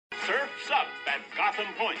Surf's up at Gotham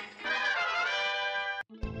Point.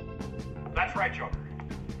 That's right, Joker.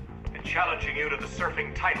 And challenging you to the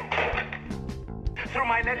surfing title. Through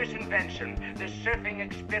my latest invention, the Surfing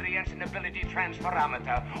Experience and Ability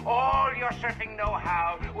Transferometer, all your surfing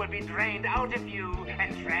know-how will be drained out of you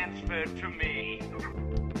and transferred to me.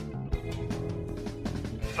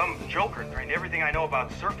 Some joker drained everything I know about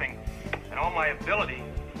surfing and all my ability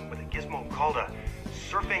with a gizmo called a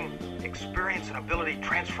Surfing Experience and Ability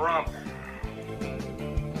Transferometer.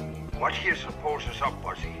 What do you suppose is up,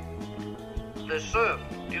 Buzzy? The surf,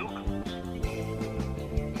 Duke.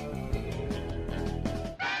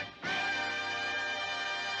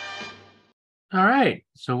 All right,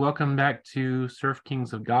 so welcome back to Surf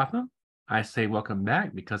Kings of Gotham. I say welcome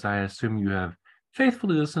back because I assume you have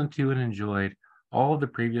faithfully listened to and enjoyed all of the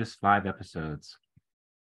previous 5 episodes.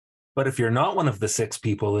 But if you're not one of the 6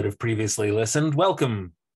 people that have previously listened,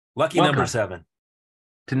 welcome. Lucky number 7.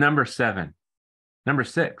 To number 7. Number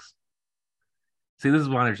 6. See, this is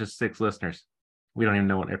why there's just 6 listeners. We don't even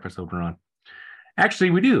know what episode we're on.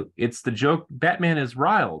 Actually, we do. It's the joke Batman is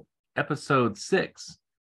Riled, episode 6.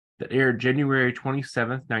 That aired January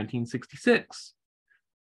 27th, 1966.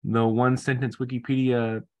 The one-sentence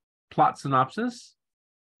Wikipedia plot synopsis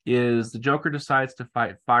is the Joker decides to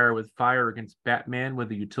fight fire with fire against Batman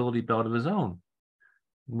with a utility belt of his own.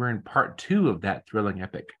 We're in part 2 of that thrilling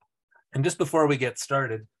epic. And just before we get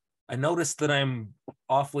started, I noticed that I'm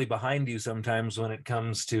awfully behind you sometimes when it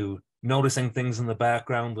comes to noticing things in the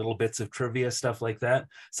background, little bits of trivia, stuff like that.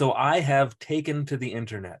 So I have taken to the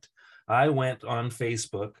internet. I went on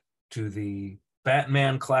Facebook to the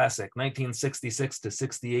Batman Classic 1966 to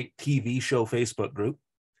 68 TV show Facebook group,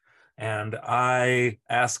 and I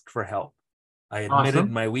asked for help. I admitted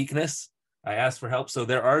my weakness. I asked for help. So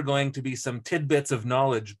there are going to be some tidbits of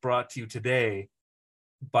knowledge brought to you today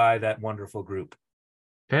by that wonderful group.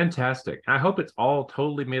 Fantastic. I hope it's all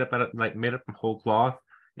totally made up from whole cloth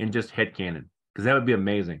and just headcanon, because that would be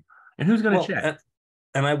amazing. And who's going to check?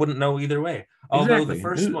 And I wouldn't know either way. Although the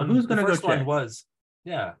first one was,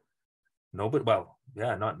 yeah. No, but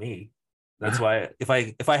not me. That's why if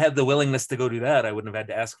I had the willingness to go do that, I wouldn't have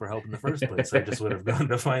had to ask for help in the first place. I just would have gone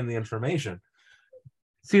to find the information.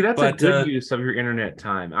 See, that's a good use of your internet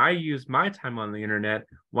time. I use my time on the internet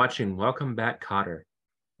watching Welcome Back, Kotter.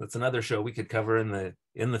 That's another show we could cover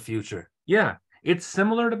in the future. Yeah, it's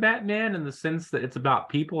similar to Batman in the sense that it's about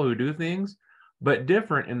people who do things, but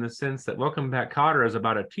different in the sense that Welcome Back, Kotter is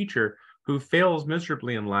about a teacher who fails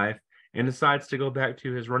miserably in life and decides to go back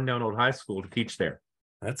to his rundown old high school to teach there.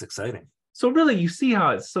 That's exciting. So really, you see how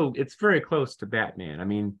it's very close to Batman. I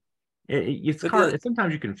mean, it's hard.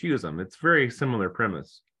 Sometimes you confuse them. It's very similar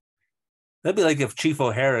premise. That'd be like if Chief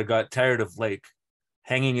O'Hara got tired of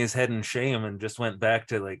hanging his head in shame and just went back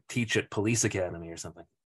to teach at Police Academy or something.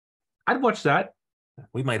 I'd watch that.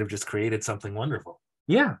 We might have just created something wonderful.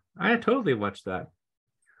 Yeah, I totally watched that.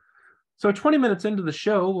 So 20 minutes into the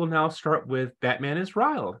show, we'll now start with Batman is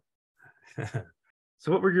Riled.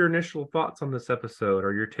 So what were your initial thoughts on this episode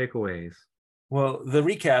or your takeaways? Well, the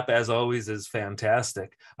recap, as always, is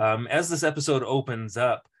fantastic. As this episode opens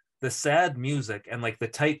up, the sad music and the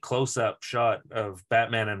tight close-up shot of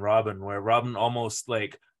Batman and Robin, where Robin almost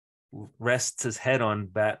rests his head on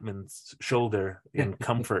Batman's shoulder in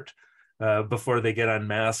comfort before they get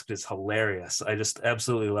unmasked, is hilarious. I just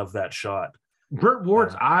absolutely love that shot. Burt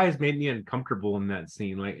Ward's eyes made me uncomfortable in that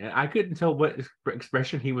scene. I couldn't tell what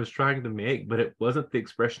expression he was trying to make, but it wasn't the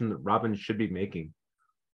expression that Robin should be making.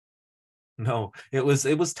 No, it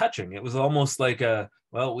was touching. It was almost like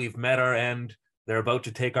we've met our end. They're about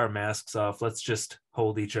to take our masks off. Let's just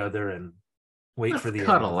hold each other and wait for the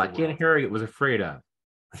cuddle. Like Aunt Harriet was afraid of.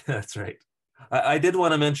 That's right. I did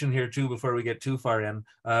want to mention here too, before we get too far in,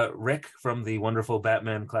 Rick from the wonderful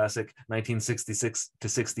Batman Classic 1966 to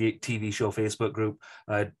 68 TV show Facebook group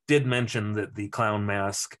did mention that the clown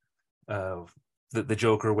mask that the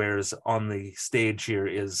Joker wears on the stage here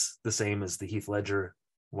is the same as the Heath Ledger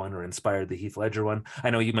one, or inspired the Heath Ledger one. I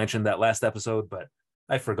know you mentioned that last episode, but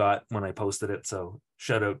I forgot when I posted it, so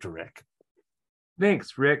shout out to Rick.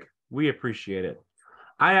 Thanks, Rick. We appreciate it.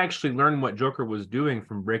 I actually learned what Joker was doing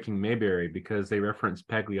from Breaking Mayberry because they referenced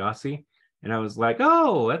Pagliacci, and I was like,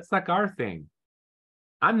 oh, that's like our thing.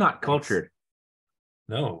 I'm not cultured.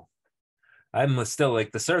 No. I'm still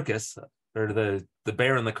like the circus, or the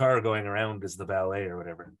bear in the car going around is the ballet or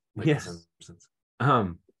whatever. Yes.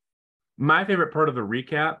 My favorite part of the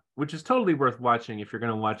recap, which is totally worth watching if you're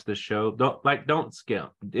going to watch this show, don't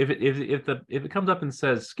skip. If it comes up and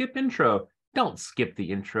says skip intro, don't skip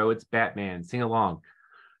the intro. It's Batman. Sing along.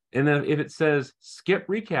 And then if it says skip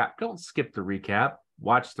recap, don't skip the recap.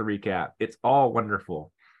 Watch the recap. It's all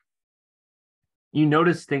wonderful. you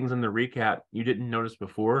notice things in the recap you didn't notice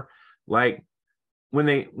before, like when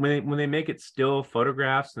they make it still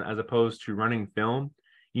photographs as opposed to running film.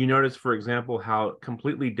 You notice, for example, how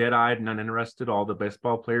completely dead-eyed and uninterested all the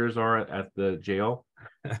baseball players are at the jail.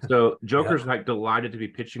 So Joker's like delighted to be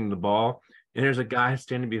pitching the ball, and there's a guy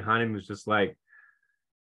standing behind him who's just like,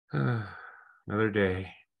 another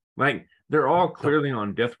day. Like they're all clearly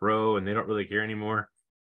on death row and they don't really care anymore.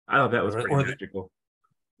 I thought that was pretty magical.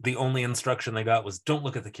 The only instruction they got was don't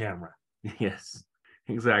look at the camera. Yes,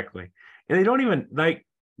 exactly. And they don't even like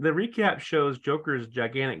the recap shows Joker's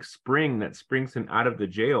gigantic spring that springs him out of the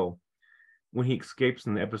jail when he escapes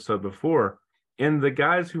in the episode before. And the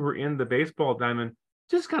guys who were in the baseball diamond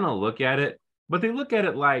just kind of look at it, but they look at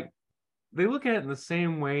it in the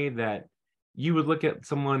same way that you would look at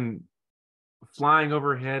someone flying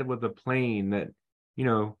overhead with a plane that,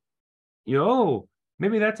 oh,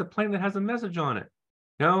 maybe that's a plane that has a message on it.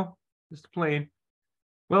 No, just a plane.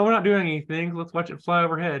 Well, we're not doing anything. Let's watch it fly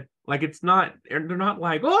overhead. Like they're not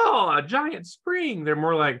like, oh, a giant spring. They're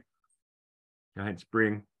more like, giant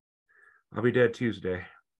spring. I'll be dead Tuesday.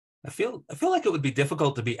 I feel like it would be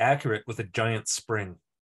difficult to be accurate with a giant spring.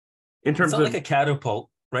 In terms of like a catapult,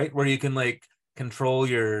 right? Where you can like control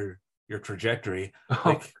your trajectory.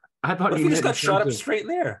 Like, I thought you just got shot up straight in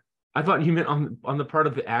the air. I thought you meant on the part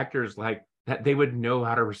of the actors, like that they would know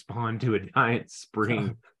how to respond to a giant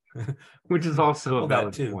spring, which is also a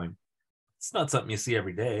valid point. It's not something you see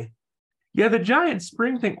every day. Yeah, the giant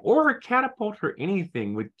spring thing or a catapult or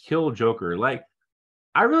anything would kill Joker. Like,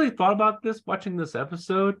 I really thought about this watching this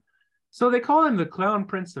episode. So they call him the Clown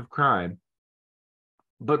Prince of Crime.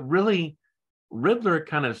 But really, Riddler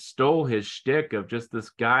kind of stole his shtick of just this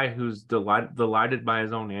guy who's delighted by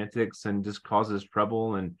his own antics and just causes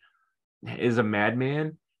trouble and is a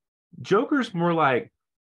madman. Joker's more like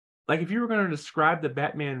if you were going to describe the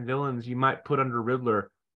Batman villains, you might put under Riddler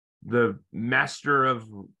the master of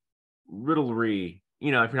riddlery, if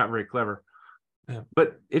you're not very clever. Yeah.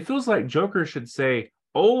 But it feels like Joker should say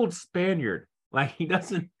old Spaniard. Like he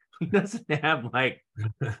doesn't have like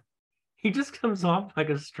he just comes off like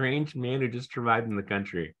a strange man who just survived in the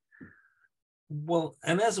country. Well,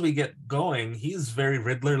 and as we get going, he's very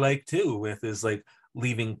Riddler-like too, with his like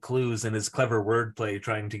leaving clues and his clever wordplay,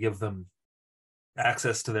 trying to give them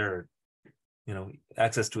access to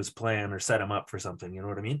access to his plan or set him up for something. You know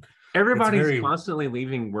what I mean? Everybody's constantly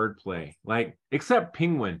leaving wordplay, like except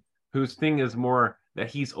Penguin, whose thing is more that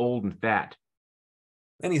he's old and fat.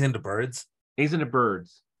 And he's into birds. He's into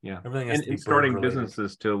birds. Yeah. Everything has to be starting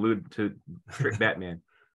businesses to allude to trick Batman.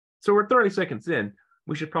 So we're 30 seconds in.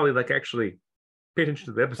 We should probably actually pay attention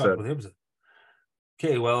to the episode.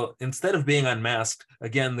 Okay, well, instead of being unmasked,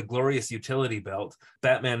 again, the glorious utility belt,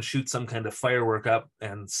 Batman shoots some kind of firework up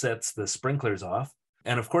and sets the sprinklers off.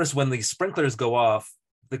 And of course, when the sprinklers go off,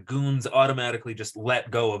 the goons automatically just let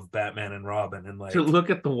go of Batman and Robin and to look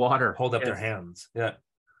at the water, hold up their hands. Yeah.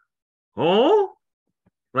 Oh,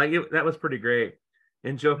 that was pretty great.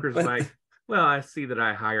 And Joker's like, well, I see that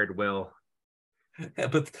I hired well. Yeah,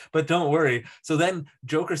 but don't worry. So then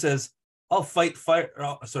Joker says, I'll fight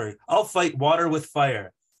water with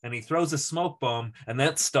fire. And he throws a smoke bomb, and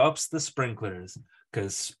that stops the sprinklers,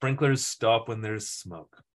 because sprinklers stop when there's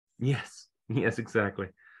smoke. Yes, exactly.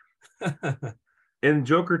 And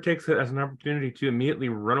Joker takes it as an opportunity to immediately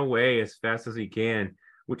run away as fast as he can,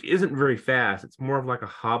 which isn't very fast. It's more of like a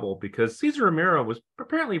hobble, because Cesar Romero was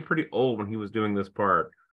apparently pretty old when he was doing this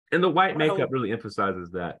part. And the white makeup really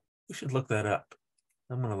emphasizes that. We should look that up.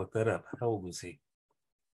 I'm going to look that up. How old was he?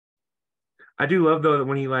 I do love, though, that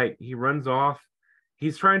when he runs off,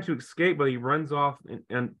 he's trying to escape, but he runs off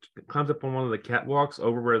and climbs up on one of the catwalks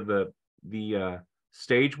over where the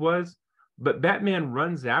stage was. But Batman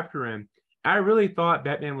runs after him. I really thought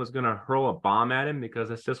Batman was going to hurl a bomb at him, because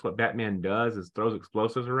that's just what Batman does, is throws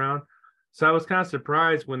explosives around. So I was kind of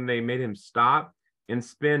surprised when they made him stop and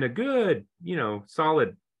spend a good,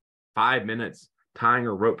 solid 5 minutes tying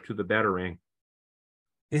a rope to the Batarang.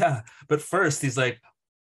 Yeah, but first he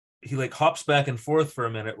hops back and forth for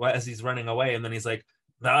a minute as he's running away, and then he's like,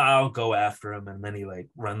 I'll go after him, and then he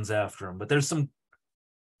runs after him. But there's some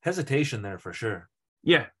hesitation there for sure.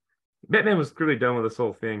 Yeah, Batman was clearly done with this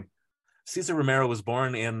whole thing. Cesar Romero was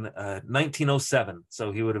born in 1907,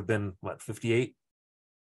 so he would have been 58,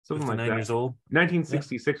 something like that. 59 years old.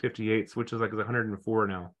 1966, 58, which is 104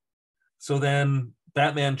 now. So then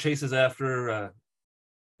Batman chases after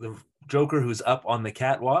the Joker, who's up on the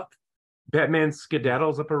catwalk. Batman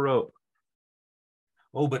skedaddles up a rope.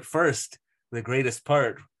 Oh, but first, the greatest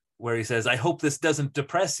part, where he says, I hope this doesn't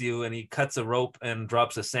depress you, and he cuts a rope and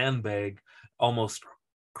drops a sandbag, almost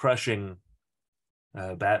crushing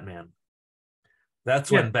Batman.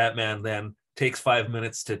 That's Yeah. when Batman then takes 5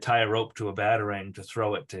 minutes to tie a rope to a batarang to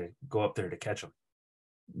throw it to go up there to catch him.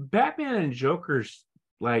 Batman and Joker's,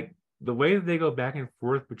 like, the way that they go back and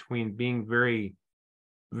forth between being very,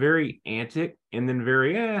 very antic and then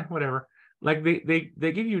very whatever. Like they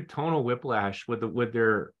give you tonal whiplash with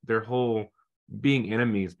their whole being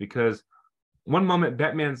enemies, because one moment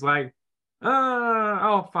Batman's like,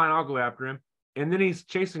 oh fine, I'll go after him. And then he's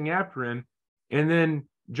chasing after him, and then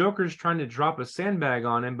Joker's trying to drop a sandbag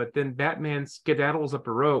on him, but then Batman skedaddles up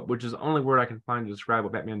a rope, which is the only word I can find to describe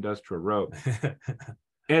what Batman does to a rope.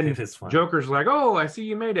 And It is fun. Joker's like, oh, I see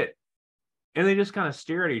you made it. And they just kind of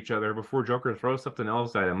stare at each other before Joker throws something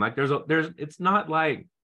else at him. Like it's not like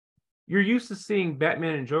you're used to seeing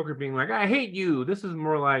Batman and Joker being like, I hate you. This is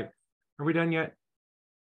more like, are we done yet?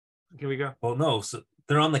 Can we go? Well, no. So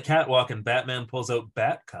they're on the catwalk and Batman pulls out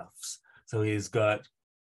bat cuffs. So he's got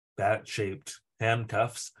bat-shaped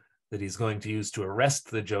handcuffs that he's going to use to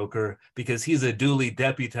arrest the Joker because he's a duly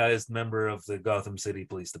deputized member of the Gotham City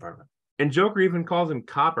Police Department. And Joker even calls him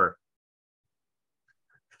Copper.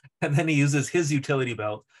 And then he uses his utility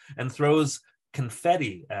belt and throws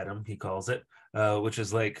confetti at him, he calls it, which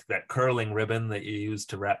is like that curling ribbon that you use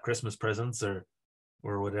to wrap Christmas presents or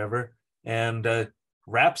whatever, and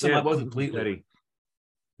wraps him up completely. Confetti.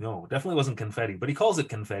 No, definitely wasn't confetti, but he calls it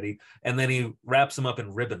confetti, and then he wraps him up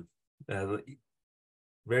in ribbon.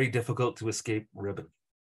 Very difficult to escape ribbon.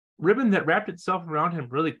 Ribbon that wrapped itself around him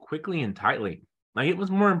really quickly and tightly. Like, it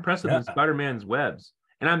was more impressive than Spider-Man's webs.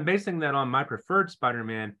 And I'm basing that on my preferred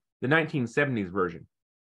Spider-Man, the 1970s version.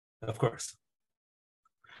 Of course.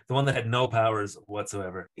 The one that had no powers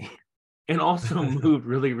whatsoever. And also moved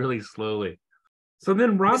really, really slowly. So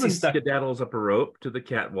then Robin skedaddles up a rope to the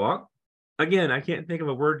catwalk. Again, I can't think of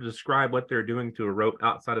a word to describe what they're doing to a rope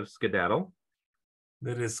outside of skedaddle.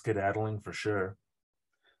 That is skedaddling for sure.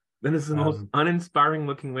 That is the most uninspiring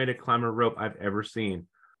looking way to climb a rope I've ever seen.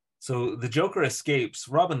 So the Joker escapes.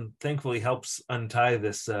 Robin thankfully helps untie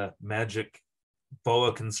this magic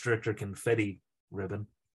boa constrictor confetti ribbon.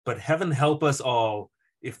 But heaven help us all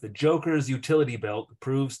if the Joker's utility belt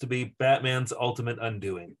proves to be Batman's ultimate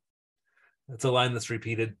undoing. That's a line that's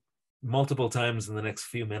repeated multiple times in the next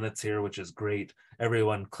few minutes here, which is great.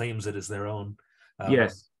 Everyone claims it as their own.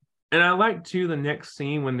 Yes. And I like, too, the next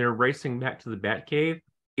scene when they're racing back to the Batcave.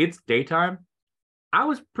 It's daytime. I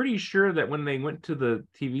was pretty sure that when they went to the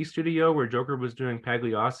TV studio where Joker was doing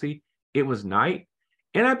Pagliacci, it was night.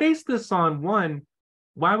 And I based this on, one,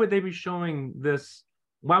 why would they be showing this?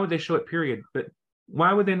 Why would they show it, period? But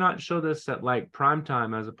why would they not show this at like prime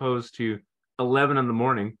time as opposed to 11 in the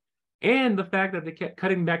morning? And the fact that they kept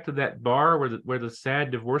cutting back to that bar where the sad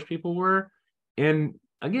divorced people were. And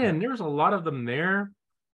again, there's a lot of them there.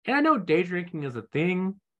 And I know day drinking is a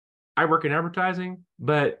thing. I work in advertising,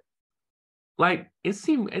 but like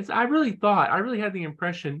I really had the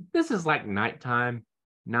impression this is like nighttime,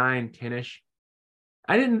 9, 10-ish.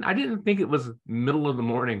 I didn't think it was middle of the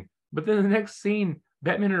morning. But then the next scene,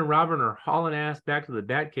 Batman and Robin are hauling ass back to the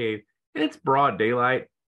Batcave, and it's broad daylight,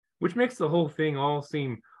 which makes the whole thing all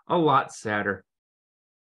seem a lot sadder.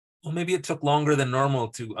 Well, maybe it took longer than normal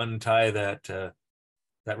to untie that.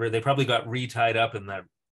 They probably got re-tied up in that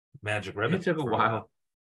magic ribbon. It took a while.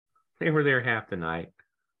 They were there half the night.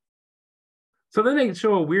 So then they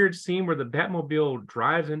show a weird scene where the Batmobile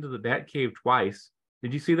drives into the Batcave twice.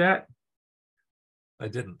 Did you see that? I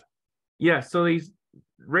didn't. Yeah, so he's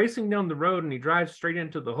racing down the road and he drives straight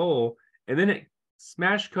into the hole, and then it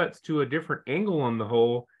smash cuts to a different angle on the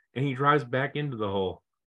hole and he drives back into the hole.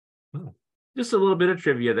 Oh. Just a little bit of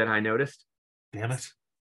trivia that I noticed. Damn it.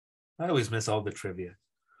 I always miss all the trivia.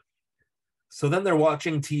 So then they're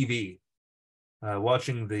watching TV,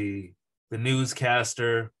 watching the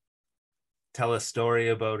newscaster tell a story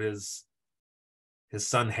about his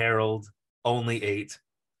son Harold, only 8,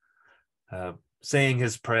 saying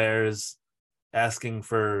his prayers, asking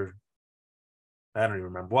for, I don't even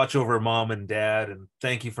remember, watch over mom and dad, and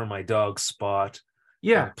thank you for my dog Spot.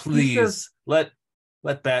 Yeah, please let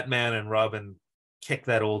Batman and Robin kick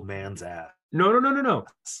that old man's ass. No.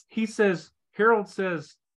 He says, Harold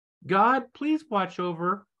says, God, please watch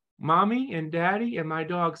over mommy and daddy and my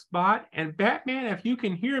dog Spot, and Batman, if you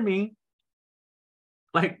can hear me.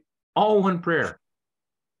 Like, all one prayer.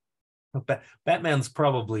 Batman's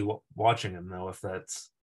probably watching him, though, if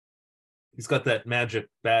he's got that magic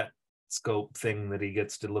bat scope thing that he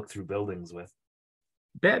gets to look through buildings with.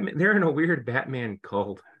 Batman, they're in a weird Batman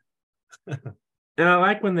cult. And I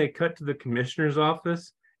like when they cut to the commissioner's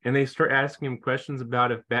office and they start asking him questions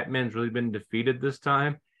about if Batman's really been defeated this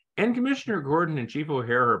time. And Commissioner Gordon and Chief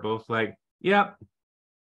O'Hara are both like, yep.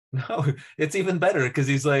 No, it's even better because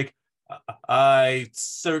he's like, I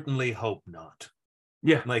certainly hope not.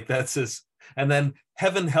 Yeah. Like that's his. And then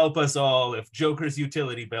heaven help us all if Joker's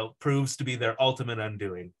utility belt proves to be their ultimate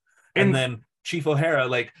undoing. And then Chief O'Hara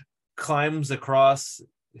like climbs across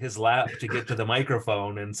his lap to get to the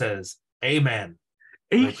microphone and says, "Amen."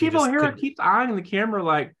 Like Chief O'Hara keeps eyeing the camera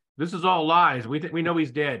like, this is all lies. We know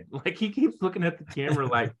he's dead. Like he keeps looking at the camera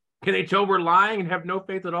like, can they tell we're lying and have no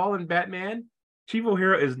faith at all in Batman? Chief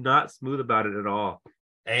O'Hara is not smooth about it at all.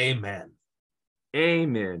 Amen.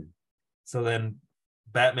 Amen. So then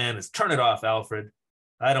Batman is, turn it off, Alfred.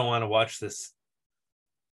 I don't want to watch this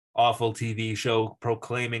awful TV show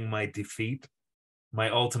proclaiming my defeat, my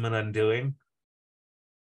ultimate undoing.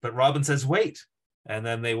 But Robin says, wait. And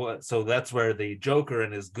then so that's where the Joker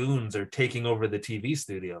and his goons are taking over the TV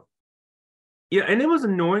studio. Yeah, and it was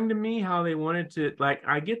annoying to me how they wanted to, like,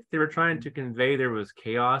 I get they were trying to convey there was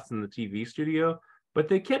chaos in the TV studio, but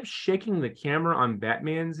they kept shaking the camera on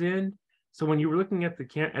Batman's end. So when you were looking at the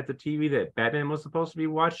TV that Batman was supposed to be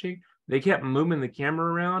watching, they kept moving the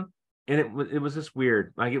camera around, and it was just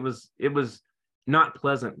weird. Like it was not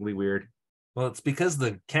pleasantly weird. Well, it's because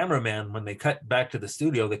the cameraman, when they cut back to the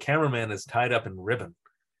studio, the cameraman is tied up in ribbon.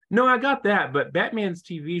 No, I got that, but Batman's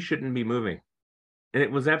TV shouldn't be moving. And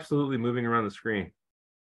it was absolutely moving around the screen.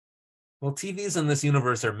 Well, TVs in this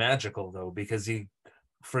universe are magical, though, because you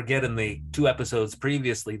forget in the 2 episodes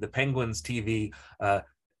previously, the Penguin's TV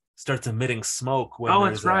starts emitting smoke.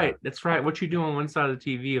 That's right. That's right. What you do on one side of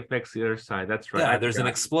the TV affects the other side. That's right. Yeah, there's an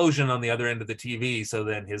explosion on the other end of the TV, so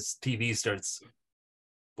then his TV starts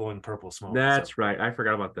blowing purple smoke. That's right. I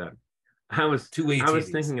forgot about that. I was TVs.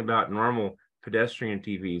 thinking about normal pedestrian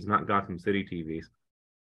TVs, not Gotham City TVs.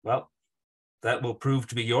 Well, that will prove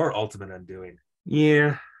to be your ultimate undoing.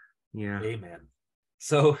 Yeah. Amen.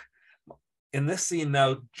 So in this scene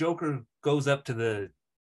now, Joker goes up to the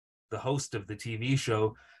host of the TV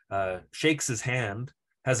show, shakes his hand,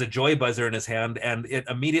 has a joy buzzer in his hand, and it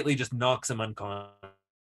immediately just knocks him unconscious.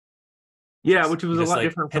 Yeah, which was a lot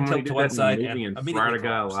different from when he did that in the movie and fried a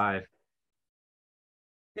guy alive.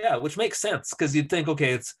 Yeah, which makes sense, because you'd think,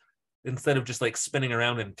 okay, it's instead of just like spinning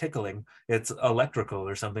around and tickling, it's electrical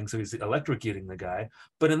or something, so he's electrocuting the guy.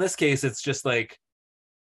 But in this case, it's just like,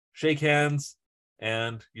 shake hands,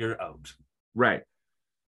 and you're out. Right.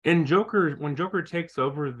 And when Joker takes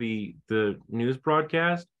over the news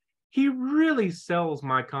broadcast, he really sells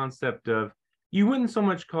my concept of, you wouldn't so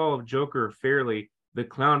much call Joker fairly the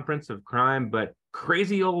clown prince of crime, but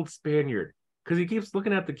crazy old Spaniard, because he keeps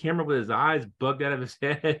looking at the camera with his eyes bugged out of his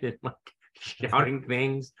head and like shouting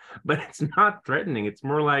things, but it's not threatening. It's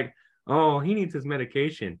more like, oh, he needs his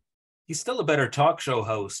medication. He's still a better talk show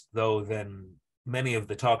host, though, than many of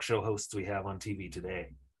the talk show hosts we have on TV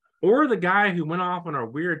today. Or the guy who went off on a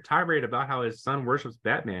weird tirade about how his son worships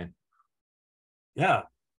Batman. Yeah.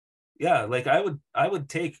 Like I would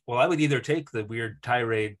either take the weird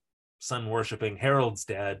tirade son worshipping Harold's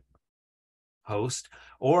dad host,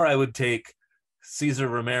 or I would take Cesar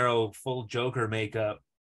Romero full Joker makeup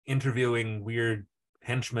interviewing weird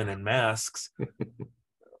henchmen in masks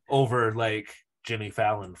over like Jimmy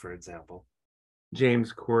Fallon, for example.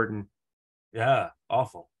 James Corden. Yeah,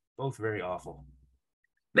 awful. Both very awful.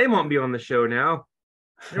 They won't be on the show now.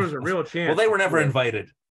 There was a real chance. Well, they were never invited.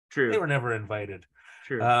 True. They were never invited.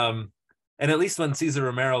 True. And at least when Cesar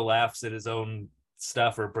Romero laughs at his own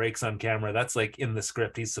stuff or breaks on camera, that's like in the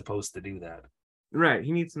script. He's supposed to do that. Right.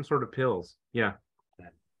 He needs some sort of pills. Yeah.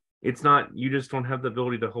 It's not, you just don't have the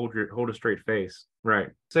ability to hold a straight face. Right.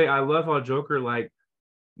 I love how Joker like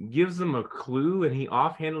gives them a clue and he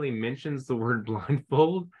offhandedly mentions the word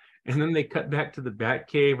blindfold, and then they cut back to the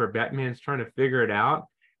Batcave where Batman's trying to figure it out,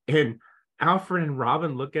 and Alfred and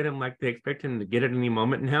Robin look at him like they expect him to get it any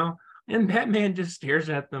moment now, and Batman just stares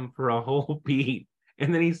at them for a whole beat,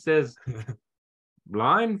 and then he says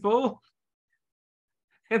blindfold,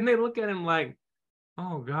 and they look at him like,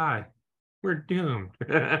 oh god, we're doomed.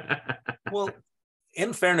 Well,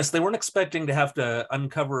 in fairness, they weren't expecting to have to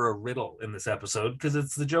uncover a riddle in this episode because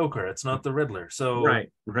it's the Joker, it's not the Riddler. So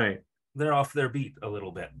right. They're off their beat a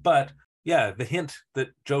little bit. But yeah, the hint that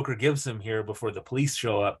Joker gives him here before the police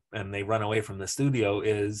show up and they run away from the studio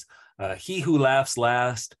is he who laughs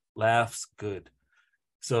last laughs good.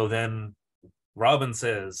 So then Robin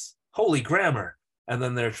says, holy grammar. And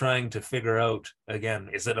then they're trying to figure out, again,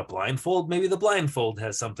 is it a blindfold? Maybe the blindfold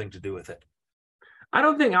has something to do with it. I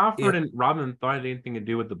don't think Alfred and Robin thought it had anything to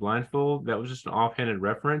do with the blindfold. That was just an offhanded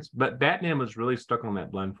reference. But Batman was really stuck on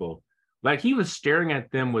that blindfold. Like he was staring at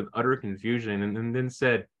them with utter confusion and then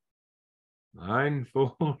said,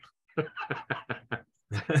 blindfold.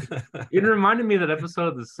 It reminded me of that episode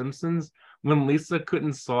of The Simpsons when Lisa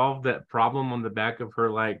couldn't solve that problem on the back of her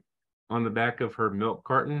like on the back of her milk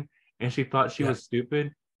carton, and she thought she was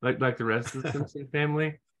stupid, like the rest of the Simpson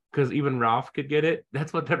family, because even Ralph could get it.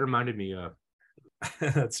 That's what that reminded me of.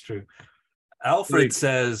 That's true. Alfred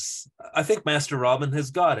says, I think Master Robin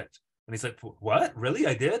has got it. And he's like, what? Really?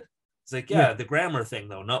 I did? He's like, yeah, the grammar thing,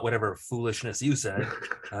 though, not whatever foolishness you said.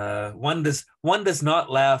 One does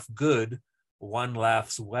not laugh good, one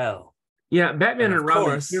laughs well. Yeah, Batman and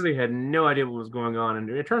Robin clearly had no idea what was going on. And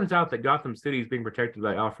it turns out that Gotham City is being protected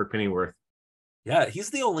by Alfred Pennyworth. Yeah,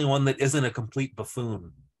 he's the only one that isn't a complete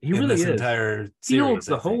buffoon. He really is. Entire series, he holds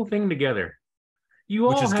the whole thing together.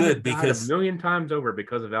 Which is good because a million times over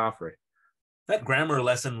because of Alfred. That grammar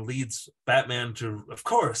lesson leads Batman to, of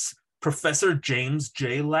course, Professor James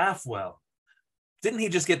J. Laughwell. Didn't he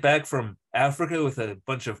just get back from Africa with a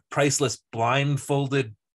bunch of priceless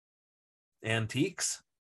blindfolded antiques?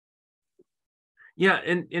 Yeah,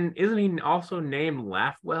 and isn't he also named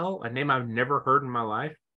Laughwell, a name I've never heard in my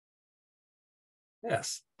life?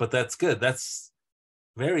 Yes, but that's good. That's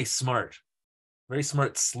very smart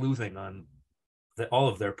sleuthing on all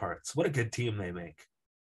of their parts. What a good team they make.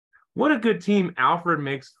 What a good team Alfred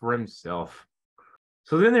makes for himself.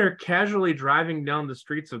 So then they're casually driving down the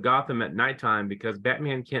streets of Gotham at nighttime because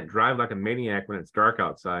Batman can't drive like a maniac when it's dark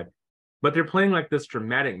outside. But they're playing like this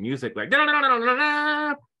dramatic music, like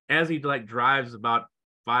as he like drives about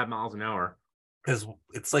 5 miles an hour. Because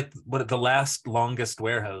it's like the last longest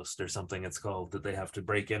warehouse or something it's called that they have to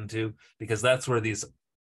break into, because that's where these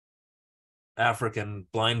African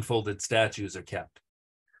blindfolded statues are kept.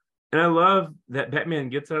 And I love that Batman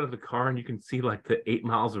gets out of the car and you can see like the 8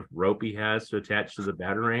 miles of rope he has to attach to the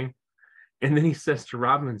Batarang. And then he says to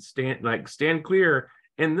Robin, stand clear.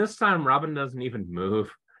 And this time Robin doesn't even move.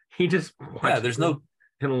 He just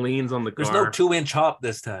and leans on the car. There's no 2-inch hop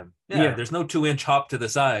this time. Yeah, there's no 2-inch hop to the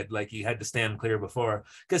side like he had to stand clear before,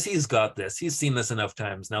 because he's got this. He's seen this enough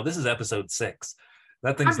times. Now this is episode 6.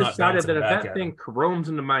 That thing's not bouncing that if back that thing caroms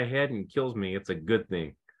into my head and kills me, it's a good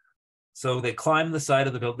thing. So they climb the side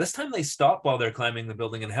of the building. This time they stop while they're climbing the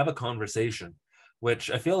building and have a conversation,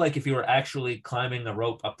 which I feel like if you were actually climbing a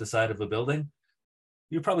rope up the side of a building,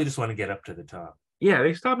 you probably just want to get up to the top. Yeah,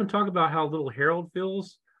 they stop and talk about how little Harold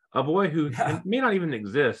feels, a boy who may not even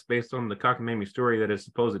exist based on the cockamamie story that his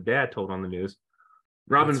supposed dad told on the news.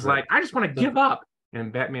 Robin's like, I just want to give up.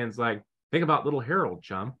 And Batman's like, think about little Harold,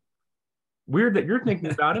 chum. Weird that you're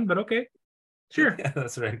thinking about him, but okay. Sure. Yeah,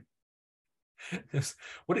 that's right.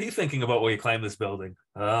 What are you thinking about while you climb this building?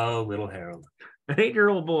 Oh, little Harold. An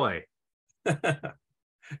 8-year-old boy.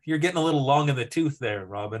 You're getting a little long in the tooth there,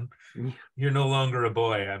 Robin. You're no longer a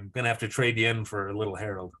boy. I'm going to have to trade you in for a little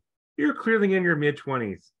Harold. You're clearly in your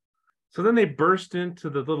mid-20s. So then they burst into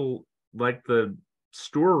the little, like the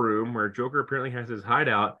storeroom where Joker apparently has his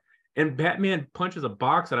hideout, and Batman punches a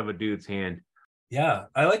box out of a dude's hand. Yeah,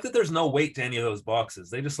 I like that there's no weight to any of those boxes.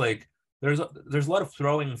 They just like, there's a lot of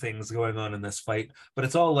throwing things going on in this fight, but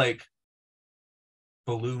it's all like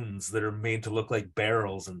balloons that are made to look like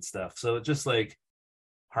barrels and stuff. So it just like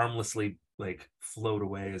harmlessly like float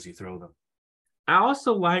away as you throw them. I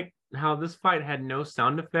also like how this fight had no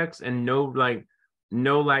sound effects and no da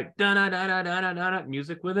da da da da da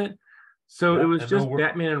music with it. So it was just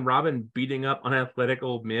Batman and Robin beating up unathletic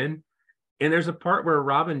old men. And there's a part where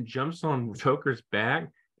Robin jumps on Joker's back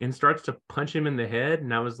and starts to punch him in the head.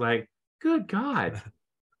 And I was like, good God.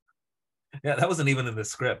 Yeah, that wasn't even in the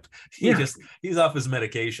script. He's off his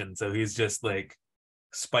medication. So he's just like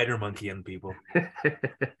spider monkeying people.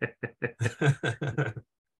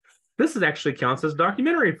 This actually counts as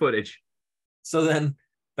documentary footage. So then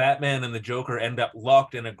Batman and the Joker end up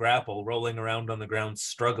locked in a grapple, rolling around on the ground,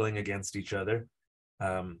 struggling against each other.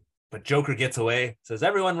 But Joker gets away, says,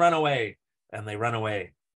 everyone run away. And they run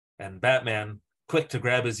away. And Batman, quick to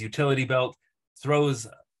grab his utility belt, throws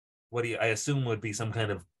what I assume would be some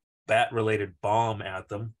kind of bat-related bomb at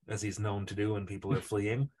them, as he's known to do when people are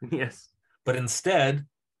fleeing. Yes. But instead,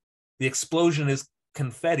 the explosion is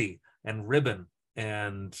confetti and ribbon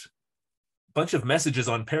and a bunch of messages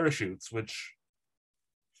on parachutes, which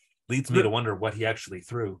leads me to wonder what he actually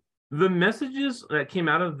threw. The messages that came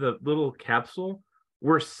out of the little capsule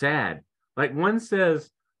were sad. Like one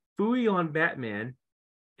says, "Phooey on Batman,"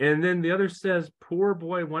 and then the other says, "Poor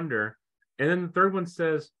boy wonder," and then the third one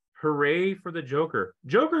says, "Hooray for the Joker."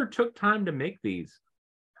 Joker took time to make these.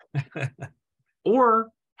 Or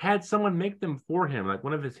had someone make them for him, like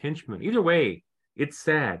one of his henchmen. Either way, it's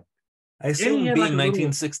sad. I assume being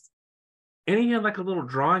 1960. And he had like a little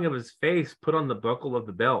drawing of his face put on the buckle of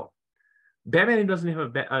the belt. Batman doesn't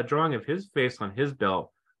have a drawing of his face on his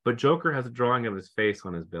belt, but Joker has a drawing of his face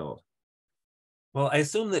on his belt. Well, I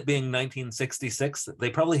assume that being 1966, they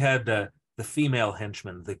probably had the female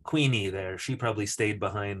henchman, the Queenie there, she probably stayed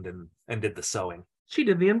behind and did the sewing. She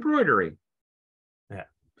did the embroidery. Yeah.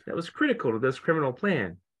 That was critical to this criminal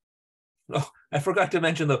plan. Oh, I forgot to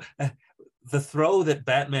mention though, the throw that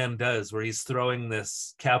Batman does, where he's throwing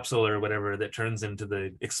this capsule or whatever that turns into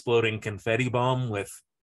the exploding confetti bomb with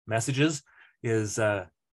messages, is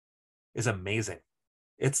amazing.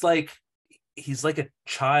 It's like he's like a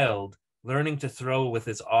child learning to throw with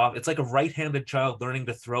his off. It's like a right-handed child learning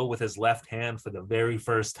to throw with his left hand for the very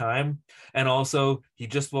first time, and also he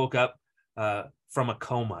just woke up from a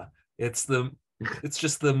coma. It's the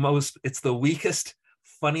weakest,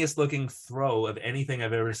 funniest looking throw of anything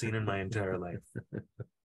I've ever seen in my entire life.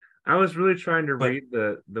 I was really trying to read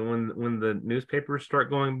the when the newspapers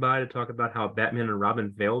start going by to talk about how Batman and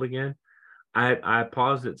Robin failed again. I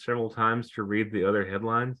paused it several times to read the other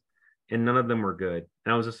headlines, and none of them were good.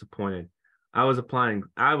 And I was disappointed.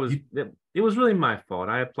 It was really my fault.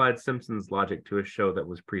 I applied Simpsons logic to a show that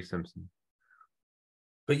was pre-Simpson.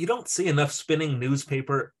 But you don't see enough spinning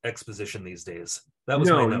newspaper exposition these days. That was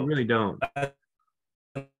my note. You really don't. I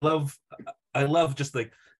love just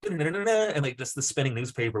like and like just the spinning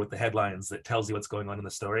newspaper with the headlines that tells you what's going on in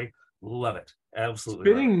the story. Love it. Absolutely.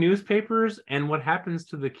 Spinning newspapers and what happens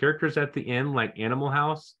to the characters at the end, like Animal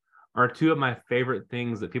House, are two of my favorite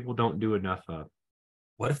things that people don't do enough of.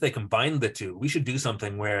 What if they combine the two? We should do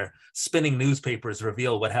something where spinning newspapers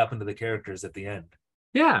reveal what happened to the characters at the end.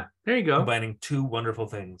 Yeah, there you go. Combining two wonderful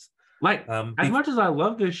things. Like, as much as I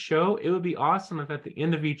love this show, it would be awesome if at the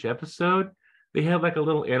end of each episode, they had like a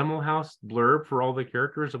little Animal House blurb for all the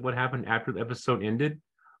characters of what happened after the episode ended.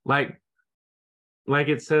 Like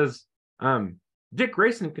it says, Dick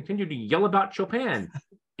Grayson continued to yell about Chopin.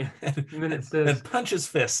 And then it says, and punch his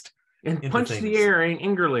fist. And punch the air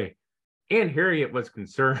angrily. And Harriet was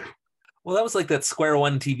concerned. Well, that was like that Square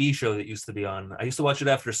One TV show that used to be on. I used to watch it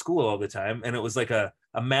after school all the time, and it was like a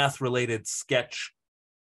math-related sketch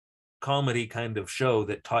comedy kind of show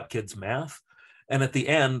that taught kids math. And at the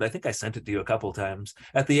end, I think I sent it to you a couple times.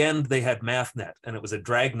 At the end, they had MathNet, and it was a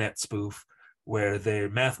Dragnet spoof where the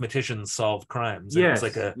mathematicians solved crimes. Yes, it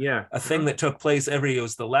was like a thing that took place it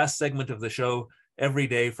was the last segment of the show every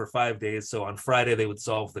day for 5 days. So on Friday, they would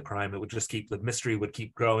solve the crime. It would just the mystery would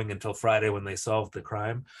keep growing until Friday when they solved the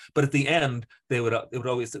crime. But at the end, it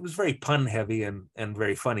was very pun heavy and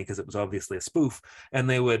very funny because it was obviously a spoof. And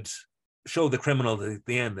they would show the criminal at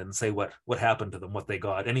the end and say what happened to them, what they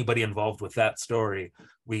got. Anybody involved with that story,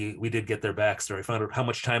 we did get their backstory, found out how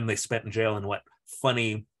much time they spent in jail and what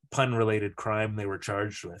funny pun-related crime they were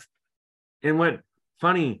charged with. And what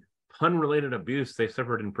funny pun-related abuse they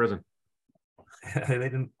suffered in prison. They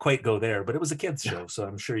didn't quite go there, but it was a kids show, so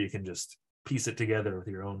I'm sure you can just piece it together with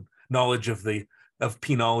your own knowledge of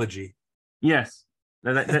penology. Yes,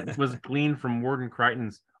 that was gleaned from Warden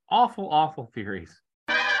Crichton's awful theories.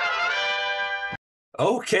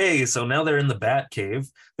 Okay, so now they're in the Batcave.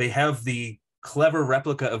 They have the clever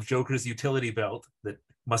replica of Joker's utility belt that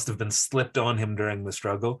must have been slipped on him during the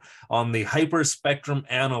struggle on the hyperspectrum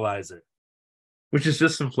analyzer, which is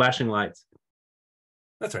just some flashing lights.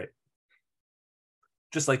 That's right.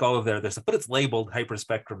 Just like all of their stuff, but it's labeled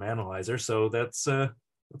hyperspectrum analyzer, so that's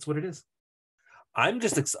what it is.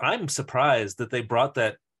 I'm surprised that they brought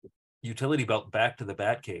that utility belt back to the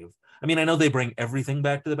Batcave. I mean, I know they bring everything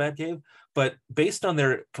back to the Batcave, but based on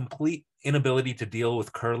their complete inability to deal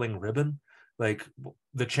with curling ribbon, like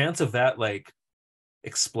the chance of that like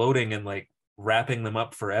exploding and like wrapping them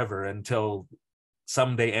up forever until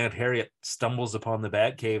someday Aunt Harriet stumbles upon the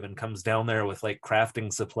Batcave and comes down there with like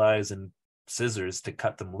crafting supplies and scissors to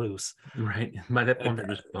cut them loose. Right. By that point, they're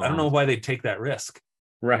just I don't know why they'd take that risk.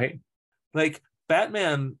 Right. Like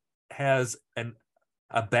Batman has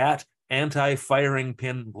a bat anti-firing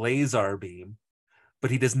pin laser beam,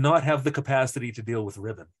 but he does not have the capacity to deal with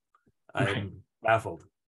ribbon. I'm baffled.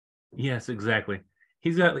 Yes, exactly.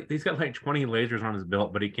 He's got like 20 lasers on his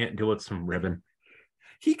belt, but he can't deal with some ribbon.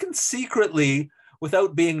 He can secretly,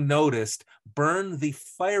 without being noticed, burn the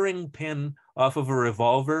firing pin off of a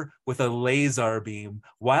revolver with a laser beam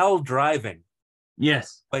while driving.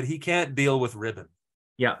 Yes. But he can't deal with ribbon.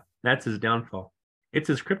 Yeah, that's his downfall. It's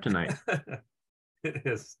his kryptonite. It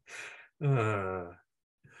is.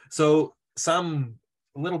 So some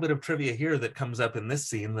little bit of trivia here that comes up in this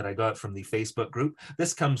scene that I got from the Facebook group.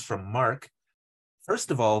 This comes from Mark.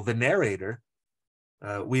 First of all, the narrator,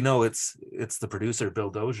 we know it's the producer,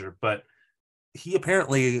 Bill Dozier, but he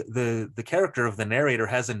apparently, the character of the narrator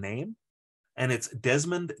has a name, and it's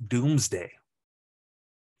Desmond Doomsday.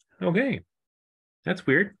 Okay. That's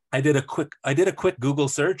weird. I did a quick Google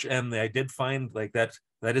search, and I did find like that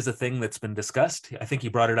is a thing that's been discussed. I think he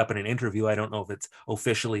brought it up in an interview. I don't know if it's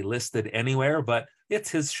officially listed anywhere, but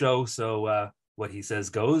it's his show, so what he says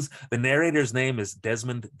goes. The narrator's name is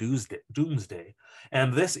Desmond Doomsday,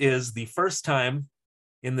 and this is the first time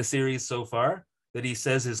in the series so far that he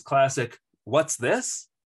says his classic "What's this?"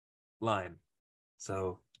 line.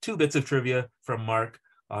 So 2 bits of trivia from Mark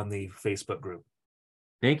on the Facebook group.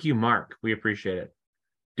 Thank you, Mark. We appreciate it.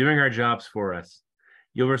 Doing our jobs for us.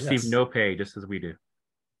 You'll receive no pay, just as we do.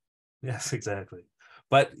 Yes, exactly.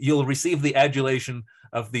 But you'll receive the adulation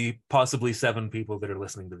of the possibly 7 people that are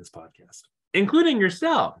listening to this podcast. Including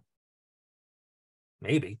yourself.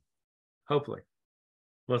 Maybe. Hopefully.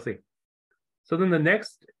 We'll see. So then the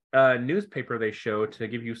next newspaper they show to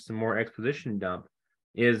give you some more exposition dump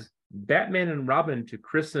is Batman and Robin to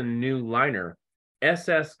christen new liner,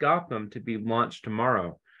 SS Gotham to be launched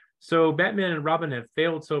tomorrow. So Batman and Robin have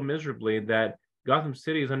failed so miserably that Gotham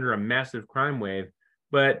City is under a massive crime wave,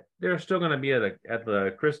 but they're still going to be at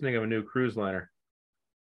the christening of a new cruise liner.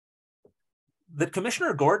 That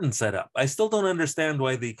Commissioner Gordon set up. I still don't understand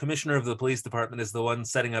why the commissioner of the police department is the one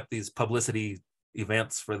setting up these publicity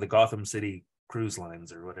events for the Gotham City cruise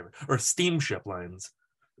lines or whatever, or steamship lines.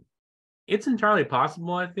 It's entirely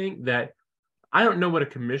possible, I think, that I don't know what a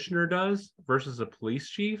commissioner does versus a police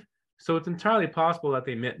chief. So it's entirely possible that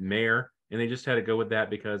they meant mayor, and they just had to go with that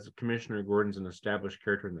because Commissioner Gordon's an established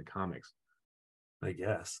character in the comics. I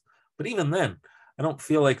guess. But even then, I don't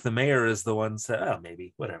feel like the mayor is the one said, oh,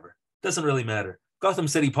 maybe, whatever. Doesn't really matter. Gotham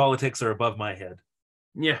City politics are above my head.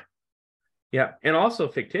 Yeah. Yeah. And also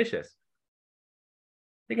fictitious.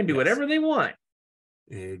 They can do whatever they want.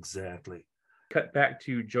 Exactly. Cut back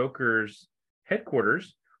to Joker's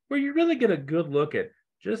headquarters, where you really get a good look at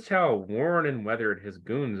just how worn and weathered his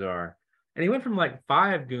goons are. And he went from like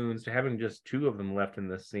 5 goons to having just 2 of them left in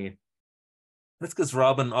this scene. That's because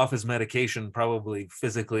Robin, off his medication, probably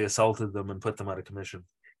physically assaulted them and put them out of commission.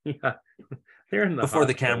 Yeah. They're in the before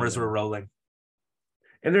the cameras were rolling.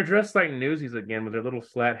 And they're dressed like newsies again with their little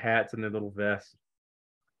flat hats and their little vests.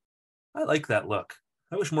 I like that look.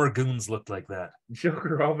 I wish more goons looked like that.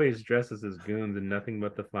 Joker always dresses as goons and nothing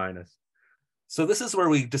but the finest. So this is where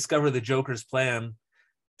we discover the Joker's plan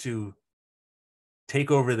to take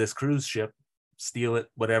over this cruise ship, steal it,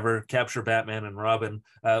 whatever, capture Batman and Robin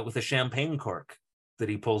with a champagne cork that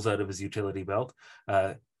he pulls out of his utility belt.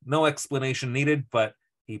 No explanation needed, but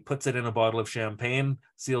he puts it in a bottle of champagne,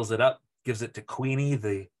 seals it up, gives it to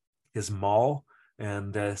Queenie, his Moll,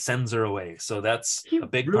 and sends her away. So that's a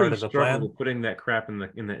big part of the plan. Putting that crap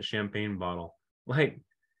in that champagne bottle, like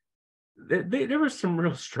there was some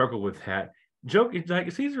real struggle with that. Joke,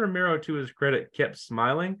 like Cesar Romero, to his credit, kept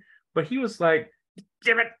smiling, but he was like,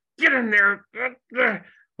 "Damn it, get in there!"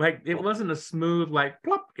 Like it wasn't a smooth like,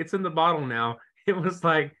 plop, it's in the bottle now. It was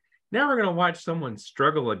like, now we're gonna watch someone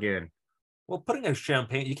struggle again. Well, putting a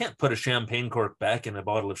champagne, you can't put a champagne cork back in a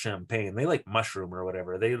bottle of champagne. They like mushroom or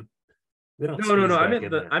whatever. They don't. No.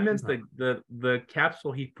 I meant the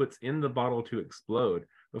capsule he puts in the bottle to explode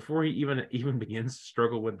before he even begins to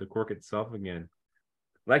struggle with the cork itself again.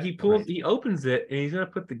 Like he opens it and he's gonna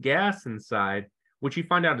put the gas inside, which you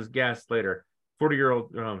find out is gas later.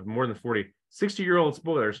 40-year-old, more than 40, 60-year-old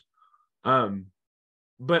spoilers.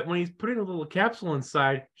 But when he's putting a little capsule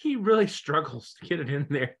inside, he really struggles to get it in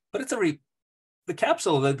there. But it's the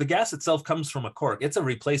capsule, the gas itself comes from a cork. It's a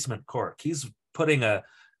replacement cork. He's putting a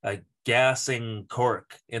gassing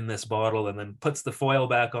cork in this bottle and then puts the foil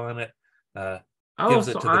back on it. Gives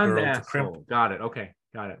it to the girl to crimp. Got it. Okay.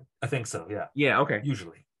 Got it. I think so. Yeah. Yeah. Okay.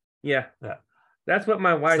 Usually. Yeah. That's what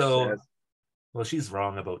my wife says. Well, she's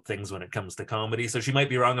wrong about things when it comes to comedy, so she might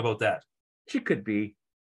be wrong about that. She could be.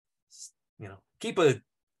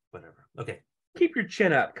 Whatever. Okay. Keep your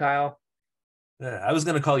chin up, Kyle. I was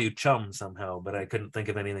going to call you chum somehow, but I couldn't think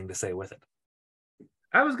of anything to say with it.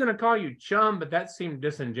 I was going to call you chum, but that seemed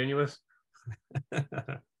disingenuous.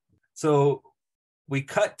 So we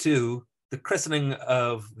cut to the christening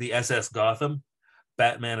of the SS Gotham.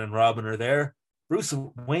 Batman and Robin are there. Bruce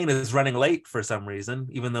Wayne is running late for some reason,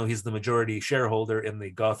 even though he's the majority shareholder in the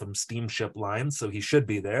Gotham steamship line, so he should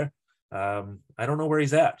be there. I don't know where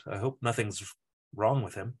he's at. I hope nothing's wrong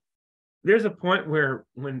with him. There's a point where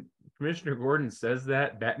when Commissioner Gordon says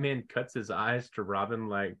that, Batman cuts his eyes to Robin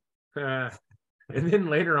like, and then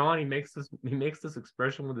later on he makes this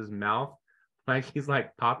expression with his mouth, like he's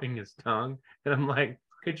like popping his tongue, and I'm like,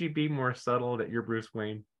 could you be more subtle that you're Bruce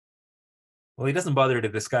Wayne? Well, he doesn't bother to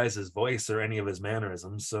disguise his voice or any of his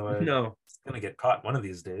mannerisms, so no, it's going to get caught one of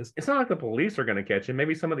these days. It's not like the police are going to catch him.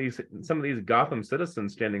 Maybe some of these Gotham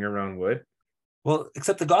citizens standing around would. Well,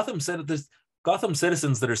 except the Gotham said there's Gotham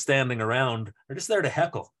citizens that are standing around are just there to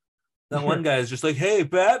heckle. That one guy is just like, "Hey,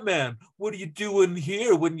 Batman, what are you doing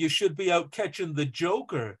here when you should be out catching the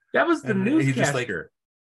Joker?" That was the And newscaster.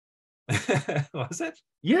 Was it?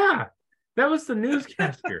 Yeah, that was the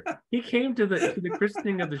newscaster. He came to the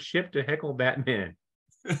christening of the ship to heckle Batman.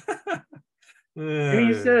 And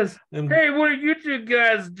he says, "Hey, what are you two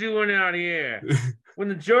guys doing out here when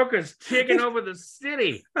the Joker's taking over the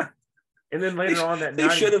city?" And then later on that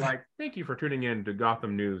night, he's like, "Thank you for tuning in to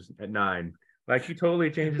Gotham News at 9." Like, he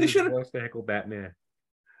totally changes his voice to heckle Batman.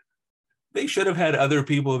 They should have had other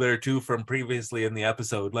people there too from previously in the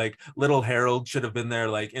episode. Like little Harold should have been there,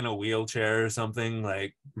 like in a wheelchair or something,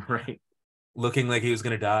 like right, looking like he was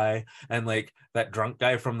gonna die. And like that drunk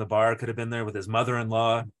guy from the bar could have been there with his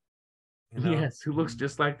mother-in-law. Yes, who looks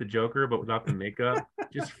just like the Joker but without the makeup,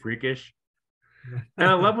 just freakish. And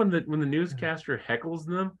I love when the newscaster heckles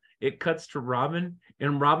them. It cuts to Robin,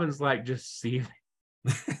 and Robin's like just seething.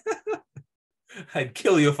 I'd